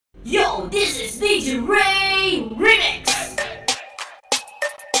Yo, this is DJREYmix.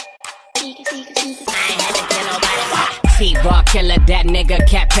 T-Raw killer, that nigga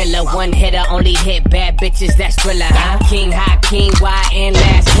cat pillar. One hitter, only hit bad bitches, that's Thriller. King, high king, and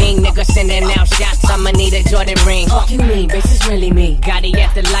last king. Nigga sending out shots, I'ma need a Jordan ring. Fuck you mean, bitch, it's really me. Gotti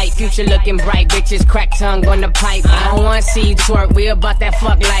at the light, future looking bright. Bitches crack tongue on the pipe. I don't wanna see you twerk, we about that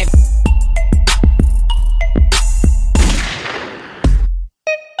fuck life.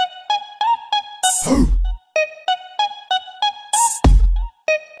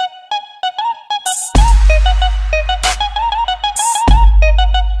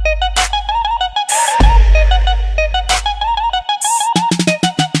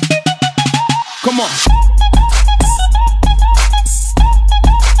 Come on.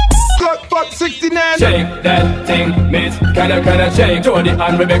 Fuck 69. Shake that thing, miss. Kinda shake. Jody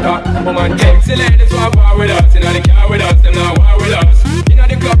and Rebecca, woman cakes. The ladies want war with us. You know they car with us, them not war with us. You know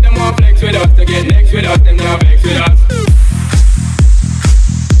the club, them want flex with us. To get next with us, them not vex with us.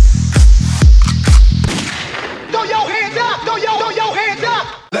 Throw your hands up, throw your hands up.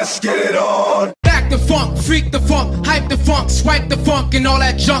 Let's get it on. The funk, freak the funk, hype the funk, swipe the funk and all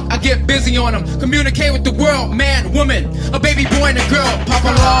that junk. I get busy on them, communicate with the world, man, woman, a baby boy and a girl, Papa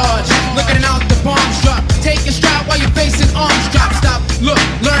Large, looking out the bombs drop, take a stride while you're facing arms drop, stop, look,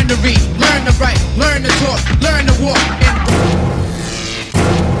 learn to read, learn to write, learn to talk, learn to walk, and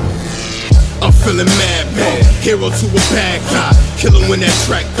I'm feeling mad, man. Hero to a bad guy. Killer when that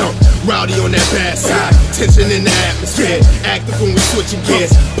track thump. Rowdy on that bad side. Tension in the atmosphere. Active when we switching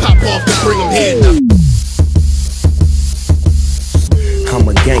gears. Pop off to bring them here. I'm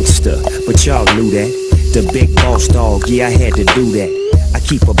a gangster, but y'all knew that. The big boss dog, yeah, I had to do that. I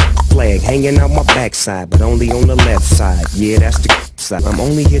keep a flag hanging out my backside, but only on the left side. Yeah, that's the side. I'm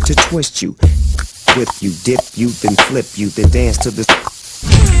only here to twist you, whip you, dip you, then flip you, then dance to the